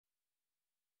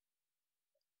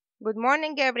Good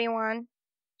morning, everyone.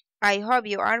 I hope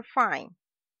you are fine.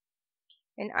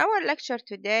 In our lecture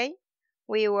today,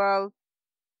 we will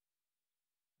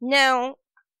know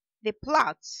the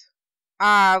plot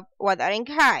of Wuthering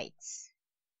Heights,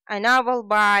 a novel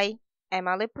by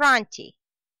Emily Bronte.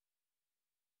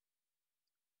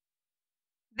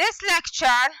 This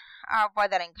lecture of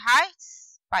Wuthering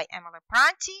Heights by Emily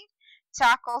Bronte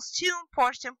tackles two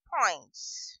important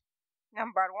points.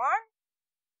 Number one,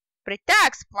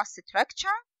 pretext plus structure,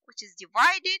 which is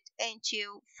divided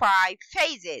into 5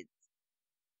 phases.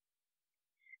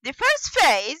 The first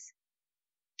phase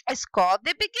is called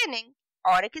the beginning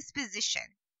or exposition.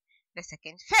 The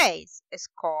second phase is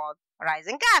called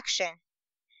rising action,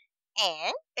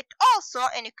 and it also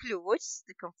includes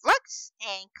the conflicts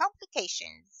and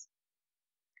complications.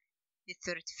 The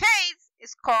third phase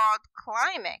is called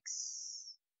climax.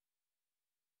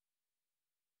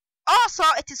 Also,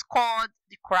 it is called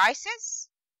the crisis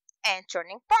and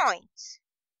turning point.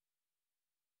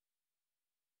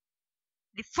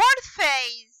 The fourth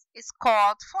phase is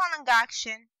called falling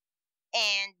action,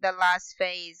 and the last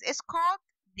phase is called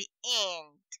the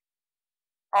end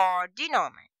or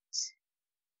denouement.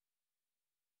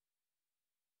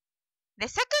 The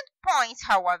second point,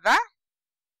 however,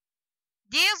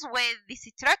 deals with the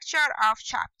structure of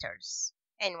chapters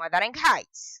in Wuthering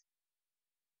Heights.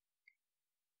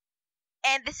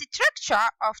 And the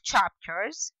structure of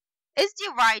chapters is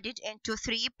divided into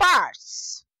 3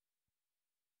 parts.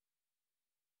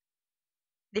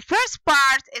 The first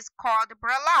part is called the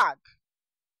prologue.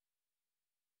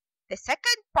 The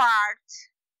second part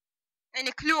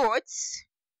includes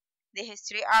the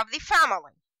history of the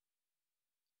family.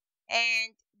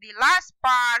 And the last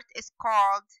part is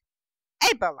called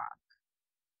epilogue.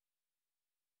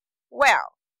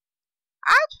 Well,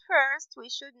 at first we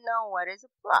should know what is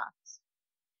a plot.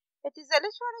 It is a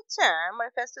literary term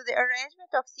refers to the arrangement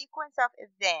of sequence of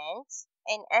events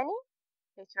in any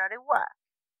literary work.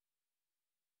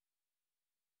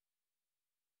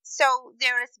 So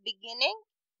there is beginning,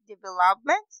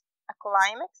 development, a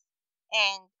climax,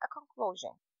 and a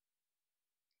conclusion.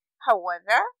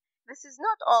 However, this is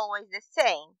not always the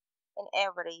same in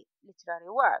every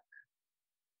literary work.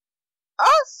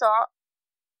 Also,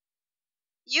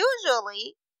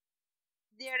 usually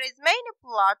there is main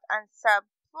plot and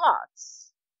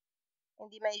subplots in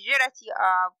the majority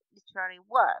of literary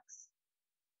works,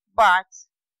 but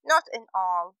not in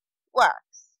all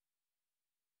works.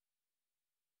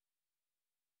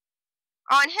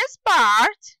 On his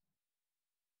part,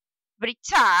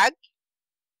 Freytag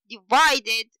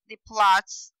divided the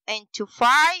plots into 5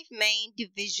 main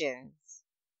divisions,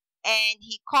 and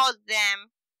he called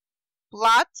them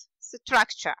plot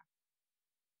structure.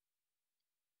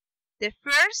 The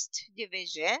first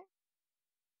division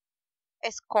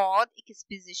is called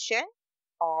exposition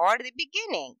or the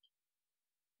beginning.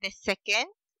 The second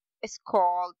is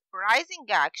called rising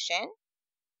action,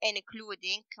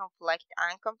 including conflict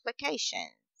and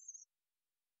complications.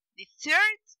 The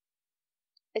third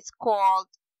is called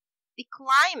the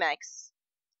climax,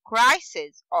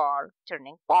 crisis, or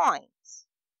turning point.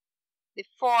 The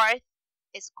fourth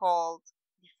is called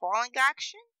the falling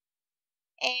action,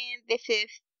 and the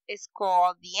fifth is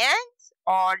called the end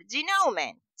or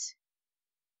denouement.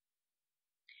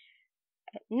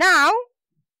 Now,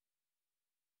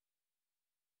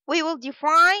 we will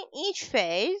define each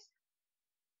phase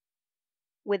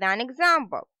with an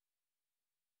example.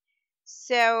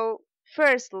 So,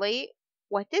 firstly,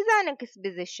 what is an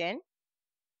exposition?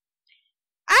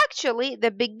 Actually,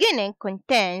 the beginning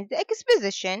contains the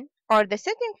exposition or the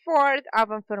setting forth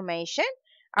of information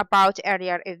about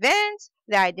earlier events,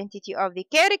 the identity of the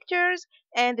characters,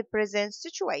 and the present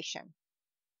situation.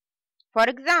 For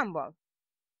example,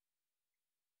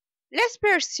 let's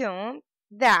presume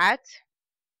that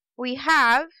we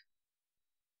have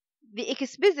the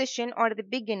exposition or the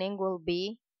beginning will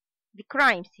be the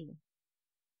crime scene.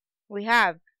 We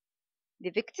have the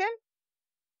victim,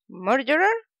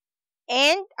 murderer,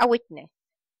 and a witness.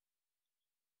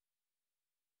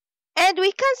 And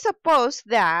we can suppose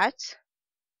that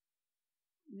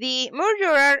the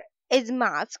murderer is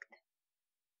masked.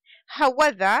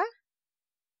 However,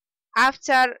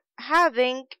 after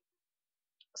having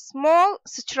small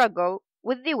struggle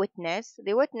with the witness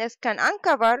can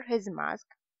uncover his mask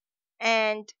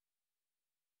and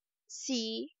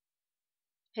see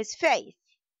his face.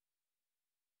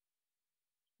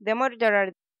 The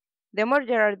murderer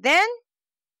then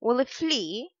will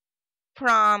flee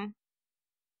from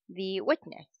the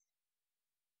witness.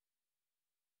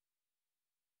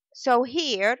 So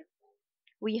here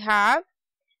we have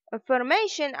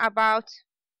information about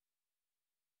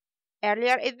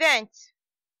earlier events.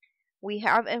 We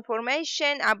have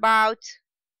information about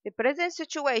the present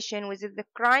situation within the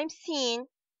crime scene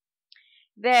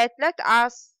that let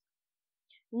us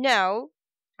know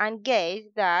and guess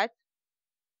that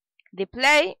the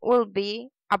play will be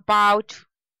about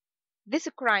this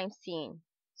crime scene.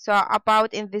 So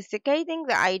about investigating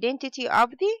the identity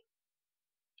of the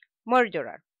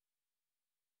murderer.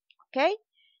 Okay?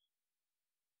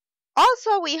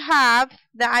 Also, we have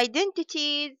the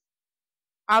identities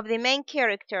of the main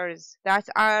characters that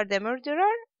are the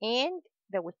murderer and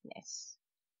the witness.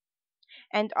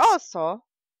 And also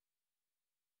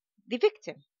the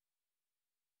victim.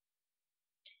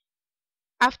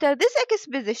 After this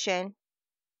exposition,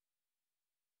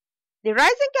 the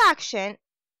rising action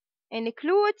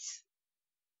includes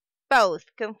both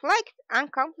conflict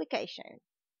and complications.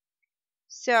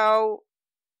 So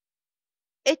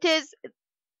it is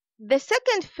the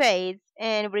second phase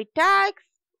in Retag's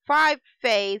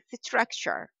 5-phase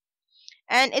structure,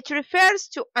 and it refers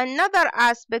to another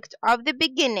aspect of the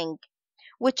beginning,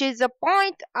 which is a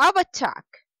point of attack,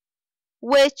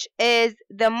 which is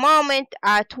the moment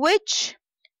at which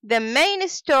the main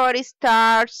story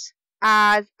starts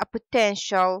as a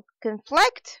potential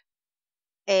conflict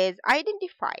is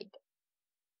identified.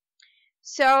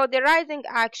 So the rising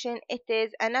action, it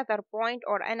is another point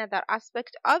or another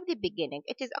aspect of the beginning.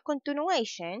 It is a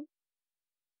continuation,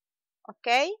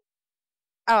 okay,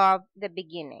 of the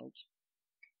beginning.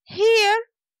 Here,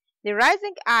 the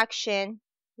rising action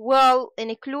will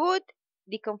include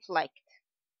the conflict.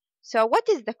 So what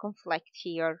is the conflict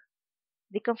here?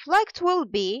 The conflict will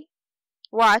be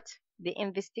what? The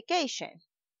investigation.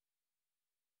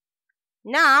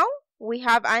 Now we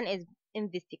have an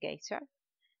investigator.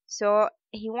 So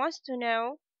he wants to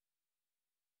know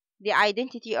the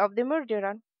identity of the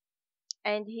murderer,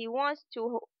 and he wants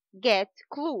to get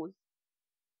clues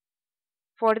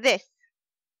for this.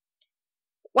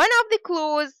 One of the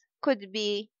clues could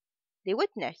be the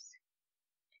witness.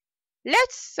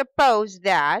 Let's suppose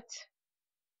that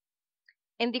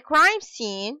in the crime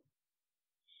scene,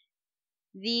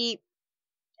 the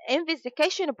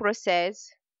investigation process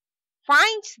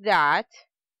finds that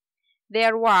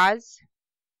there was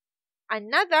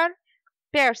another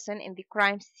person in the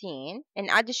crime scene in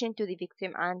addition to the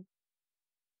victim and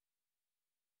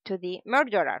to the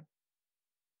murderer.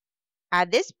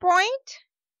 At this point,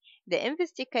 the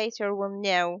investigator will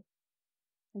know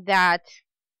that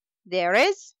there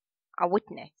is a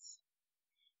witness.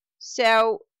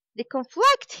 So the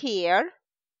conflict here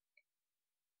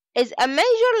is a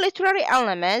major literary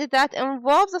element that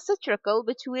involves a struggle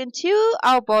between two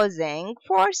opposing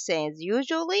forces,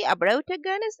 usually a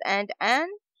protagonist and an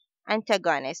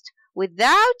antagonist.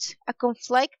 Without a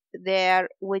conflict, there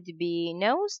would be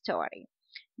no story.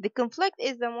 The conflict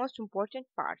is the most important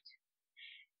part.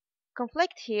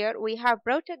 Conflict here, we have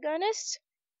protagonist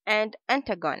and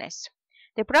antagonist.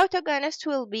 The protagonist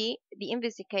will be the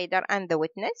investigator and the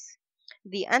witness.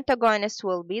 The antagonist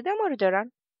will be the murderer.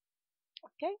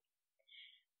 Okay.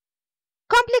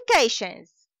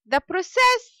 Complications. The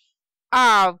process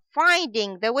of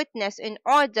finding the witness in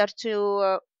order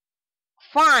to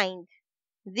find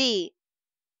the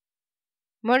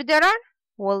murderer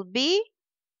will be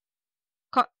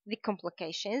the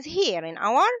complications here in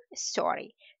our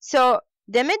story. So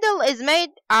the middle is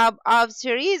made up of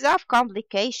series of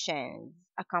complications.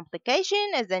 A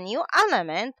complication is a new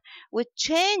element which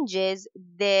changes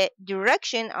the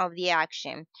direction of the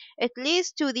action. It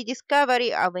leads to the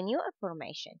discovery of a new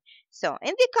information. So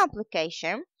in the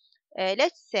complication,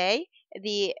 let's say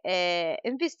the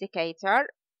investigator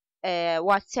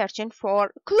was searching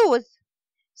for clues.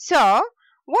 So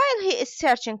while he is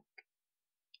searching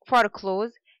for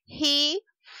clues, he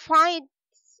finds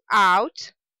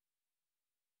out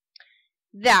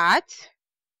that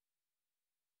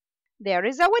there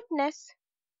is a witness,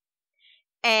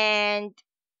 and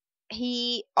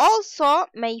he also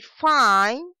may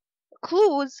find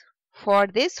clues for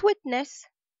this witness.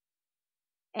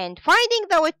 And finding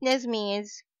the witness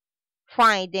means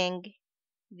finding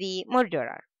the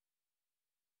murderer.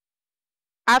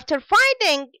 After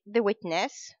finding the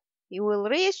witness, you will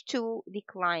reach to the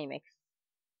climax.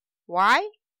 Why?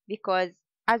 Because,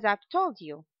 as I've told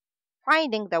you,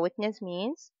 finding the witness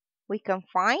means we can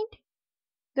find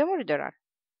the murderer.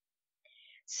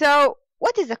 So,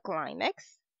 what is a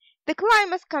climax? The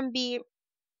climax can be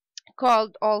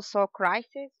called also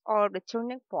crisis or the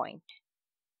turning point.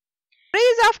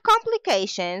 Series of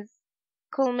complications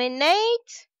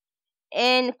culminate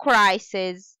in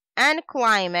crisis and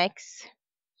climax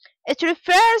It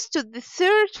refers to the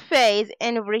third phase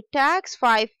in Vrita's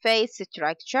five-phase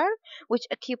structure, which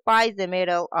occupies the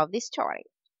middle of the story.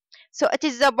 So it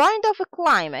is the point of a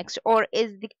climax, or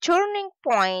is the turning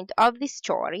point of the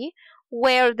story,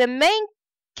 where the main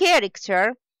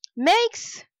character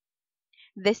makes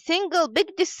the single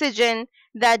big decision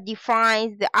that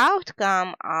defines the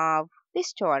outcome of the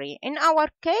story. In our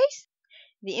case,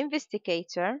 the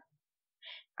investigator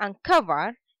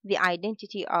uncover the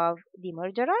identity of the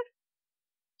murderer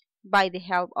by the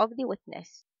help of the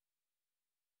witness.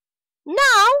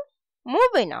 Now,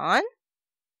 moving on,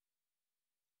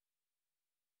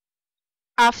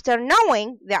 after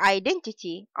knowing the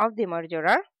identity of the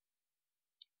murderer,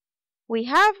 we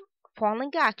have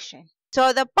following action.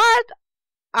 So the part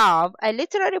of a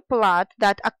literary plot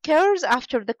that occurs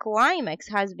after the climax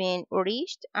has been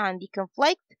reached and the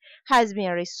conflict has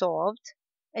been resolved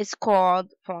is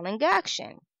called following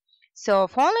action. So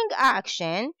following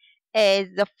action is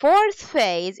the fourth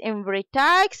phase in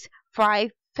Vertex's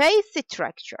five-phase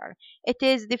structure. It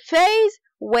is the phase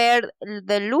where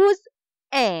the loose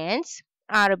ends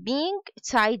are being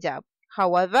tied up.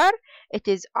 However, it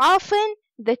is often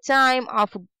the time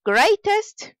of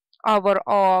greatest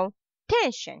overall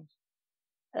tension.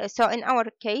 So in our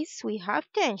case, we have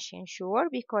tension, sure,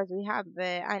 because we have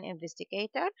an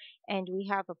investigator and we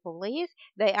have a police.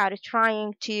 They are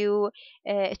trying to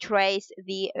trace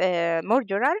the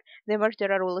murderer. The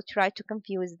murderer will try to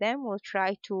confuse them, will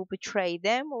try to betray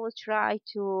them, will try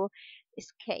to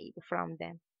escape from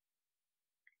them.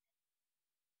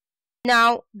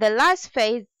 Now, the last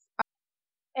phase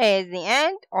is the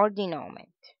end or denouement.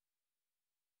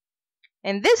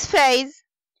 In this phase,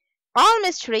 all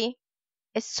mystery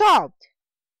is solved,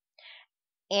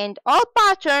 and all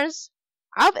patterns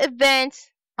of events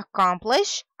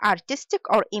accomplish artistic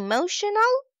or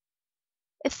emotional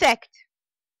effect.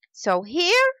 So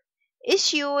here,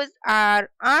 issues are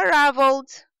unraveled,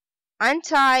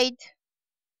 untied,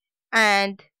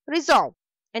 and resolved.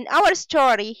 In our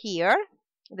story here,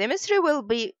 the mystery will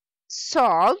be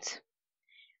solved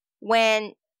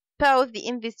when both the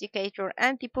investigator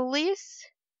and the police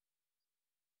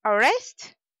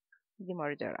arrest the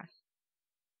murderer.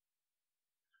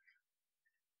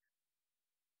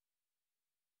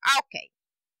 Okay,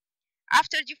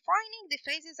 after defining the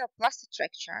phases of plot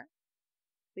structure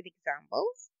with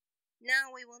examples,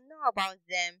 now we will know about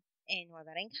them in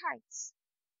Wuthering Heights.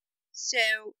 So,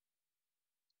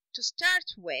 to start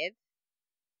with,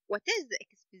 what is the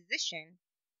exposition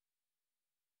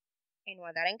in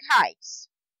Wuthering Heights?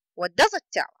 What does it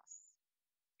tell us?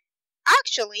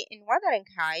 Actually, in Wuthering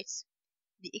Heights,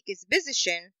 the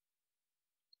exposition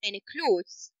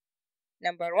includes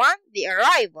number one, the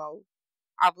arrival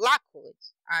of Lockwood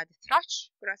at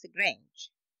Thrushcross Grange.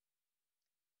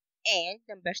 And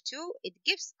number two, it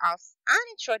gives us an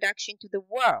introduction to the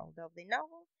world of the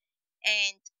novel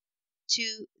and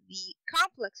to the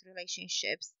complex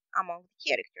relationships among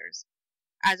the characters,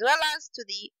 as well as to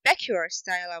the peculiar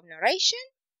style of narration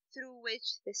through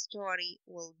which the story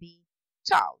will be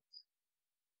told.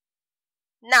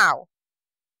 Now,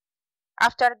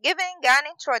 after giving an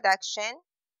introduction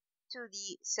to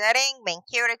the setting, main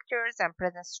characters, and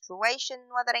present situation in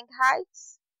Wuthering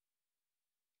Heights,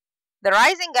 the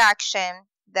rising action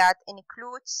that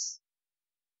includes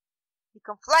the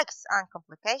conflicts and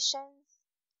complications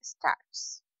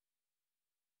starts.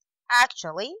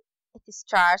 Actually, it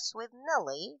starts with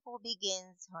Nellie, who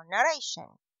begins her narration.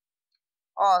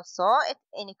 Also, it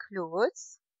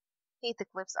includes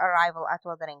Heathcliff's arrival at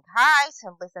Wuthering Heights,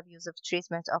 Hindley's abusive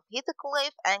treatment of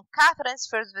Heathcliff, and Catherine's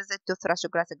first visit to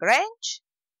Thrushcross Grange,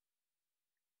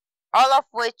 all of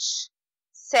which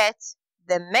set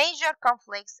the major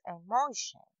conflicts in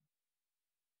motion.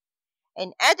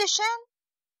 In addition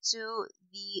to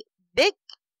the big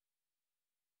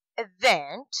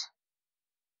event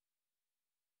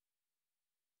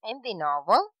in the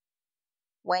novel,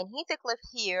 when Heathcliff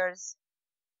hears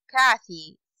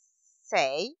Cathy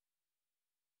say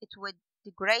it would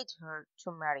degrade her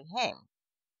to marry him,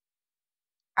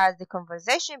 as the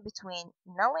conversation between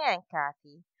Nellie and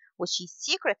Cathy, which he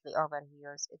secretly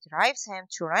overhears, it drives him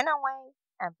to run away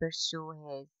and pursue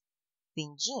his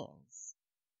vengeance.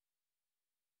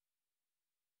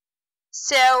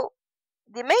 So,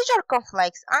 the major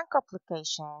conflicts and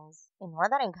complications in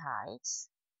Wuthering Heights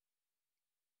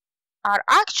are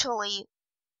actually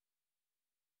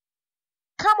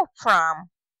come from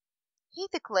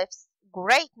Heathcliff's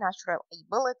great natural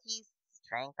abilities,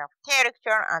 strength of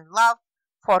character, and love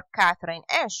for Catherine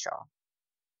Earnshaw.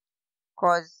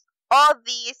 Because all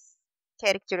these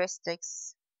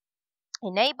characteristics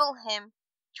enable him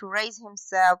to raise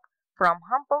himself from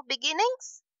humble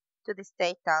beginnings to the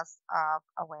status of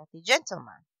a wealthy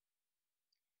gentleman.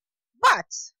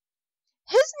 But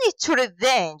his need to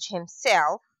revenge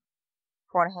himself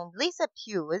for Hindley's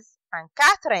abuse and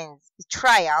Catherine's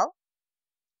betrayal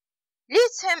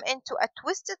leads him into a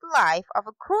twisted life of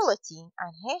cruelty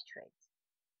and hatred.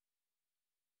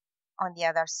 On the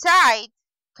other side,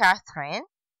 Catherine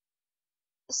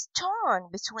is torn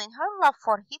between her love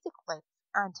for Heathcliff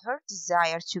and her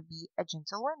desire to be a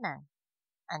gentlewoman,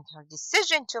 and her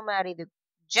decision to marry the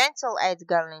gentle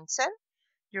Edgar Linton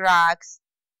drags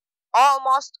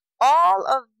almost all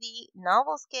of the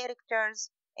novel's characters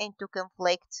into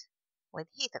conflict with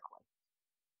Heathcliff.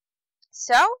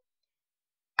 So,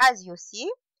 as you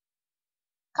see,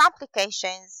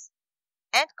 complications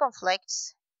and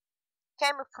conflicts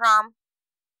came from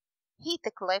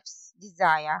Heathcliff's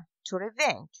desire to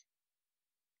revenge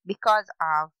because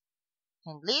of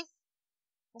Hindley's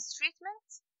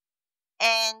mistreatment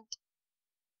and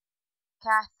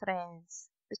Catherine's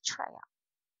betrayal.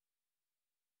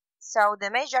 So the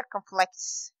major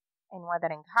conflicts in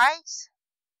Wuthering Heights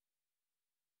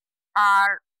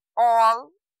are all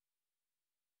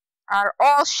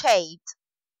shaped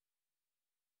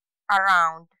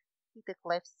around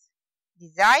Heathcliff's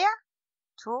desire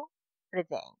to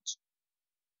revenge.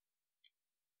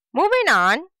 Moving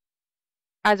on,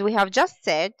 as we have just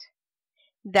said,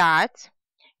 that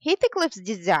Heathcliff's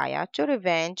desire to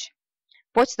revenge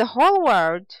puts the whole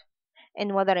world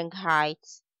in Wuthering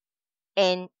Heights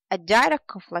in a direct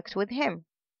conflict with him.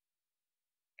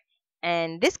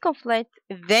 And this conflict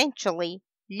eventually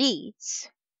leads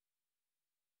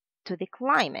to the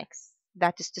climax,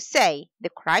 that is to say, the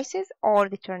crisis or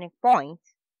the turning point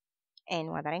in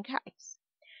Wuthering Heights.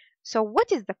 So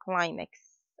what is the climax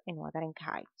in Wuthering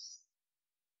Heights?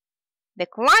 The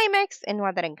climax in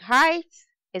Wuthering Heights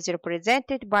is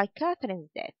represented by Catherine's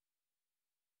death,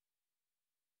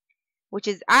 which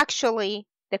is actually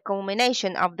the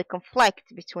culmination of the conflict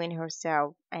between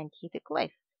herself and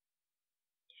Heathcliff,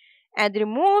 and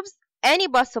removes any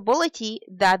possibility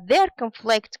that their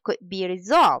conflict could be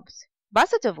resolved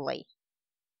positively.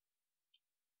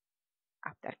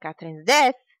 After Catherine's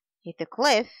death,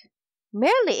 Heathcliff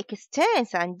merely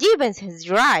extends and deepens his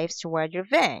drives toward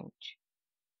revenge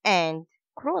and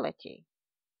cruelty.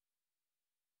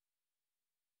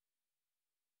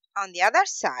 On the other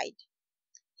side,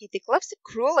 Heathcliff's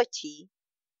cruelty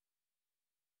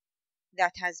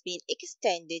that has been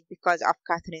extended because of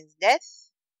Catherine's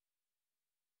death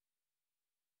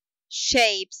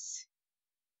shapes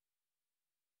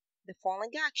the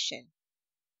following action,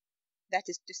 that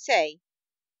is to say,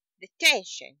 the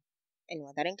tension in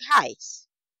Wuthering Heights.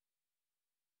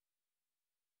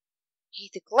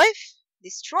 Heathcliff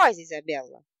destroys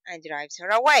Isabella and drives her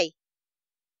away.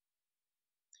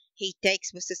 He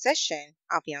takes possession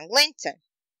of young Linton,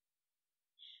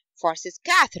 forces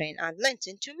Catherine and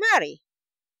Linton to marry.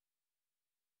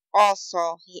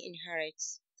 Also, he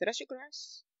inherits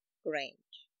Thrushgrass Grange.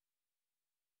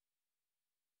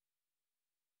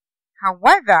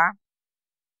 However,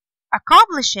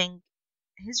 accomplishing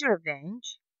his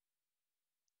revenge,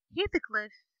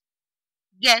 Heathcliff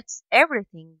gets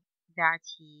everything that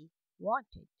he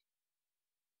wanted.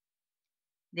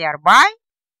 Thereby,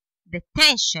 the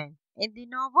tension in the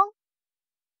novel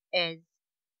is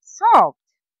solved.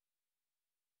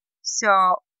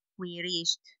 So we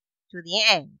reached to the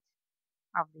end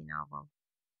of the novel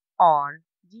or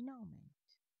denouement.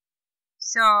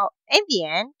 So in the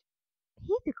end,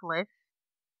 Heathcliff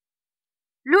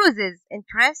loses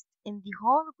interest in the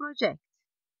whole project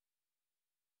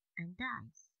and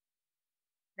dies.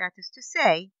 That is to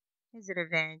say, his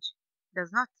revenge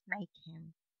does not make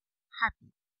him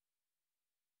happy.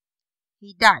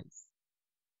 He dies.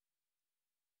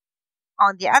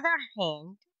 On the other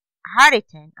hand,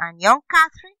 Hareton and young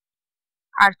Catherine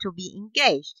are to be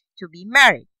engaged, to be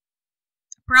married,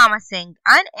 promising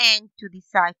an end to the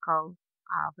cycle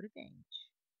of revenge.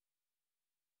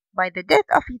 By the death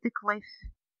of Heathcliff,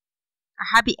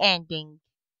 a happy ending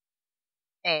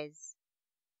is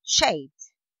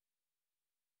shaped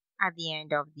at the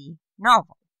end of the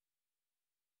novel.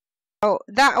 So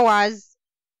that was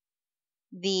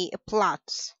the plot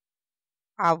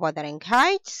of Wuthering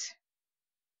Heights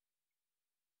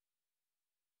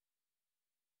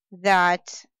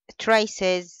that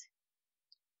traces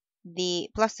the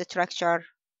plot structure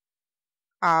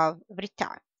of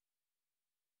Britain.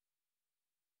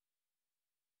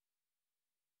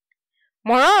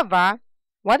 Moreover,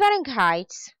 Wuthering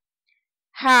Heights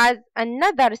has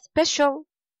another special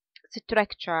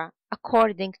structure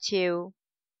according to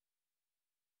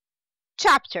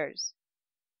chapters.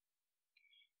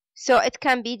 So it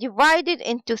can be divided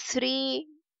into 3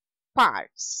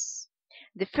 parts.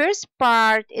 The first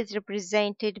part is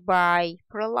represented by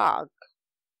prologue.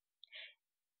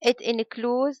 It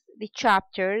includes the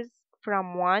chapters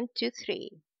from 1 to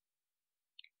 3.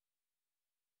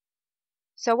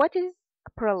 So what is a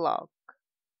prologue?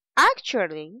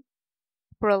 Actually,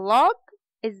 prologue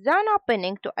is an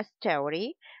opening to a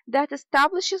story that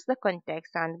establishes the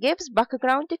context and gives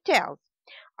background details,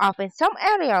 often some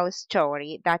aerial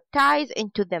story that ties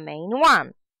into the main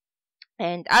one,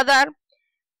 and other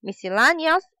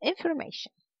miscellaneous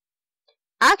information.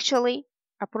 Actually,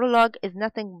 a prologue is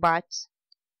nothing but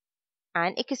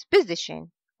an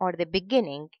exposition or the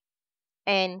beginning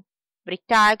in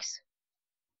Britagh's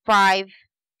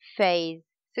five-phase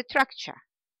structure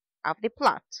of the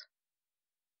plot.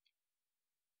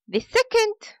 The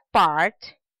second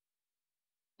part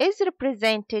is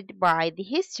represented by the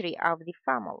history of the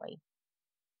family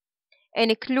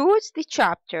and includes the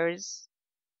chapters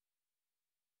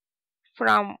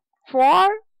from 4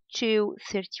 to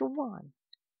 31.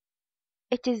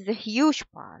 It is the huge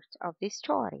part of the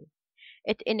story.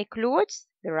 It includes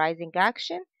the rising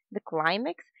action, the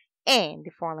climax, and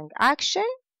the falling action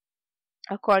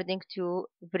according to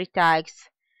Britagh's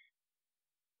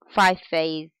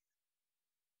five-phase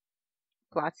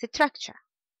plot structure.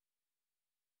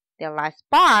 The last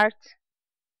part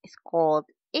is called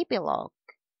epilogue,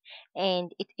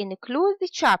 and it includes the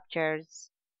chapters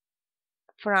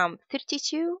from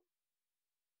 32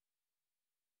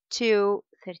 to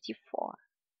 34.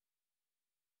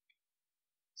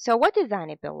 So what is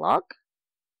an epilogue?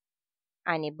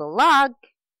 An epilogue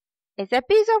is a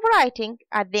piece of writing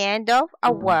at the end of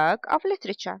a work of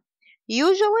literature,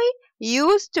 usually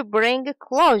used to bring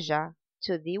closure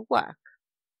to the work.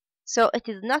 So it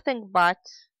is nothing but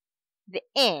the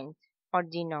end or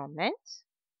denouement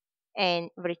in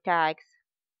Britagh's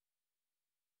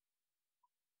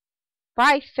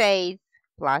five-phase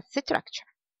plot structure.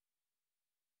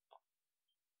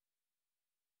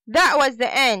 That was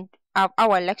the end of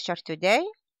our lecture today.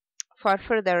 For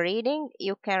further reading,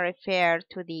 you can refer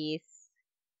to these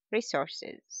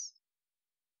resources.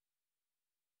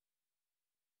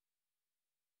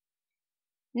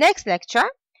 Next lecture,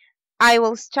 I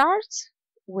will start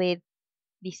with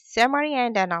the summary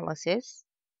and analysis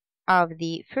of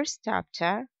the first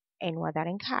chapter in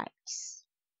Wuthering Heights.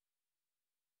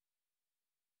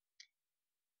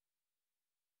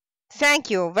 Thank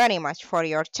you very much for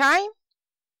your time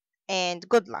and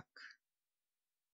good luck.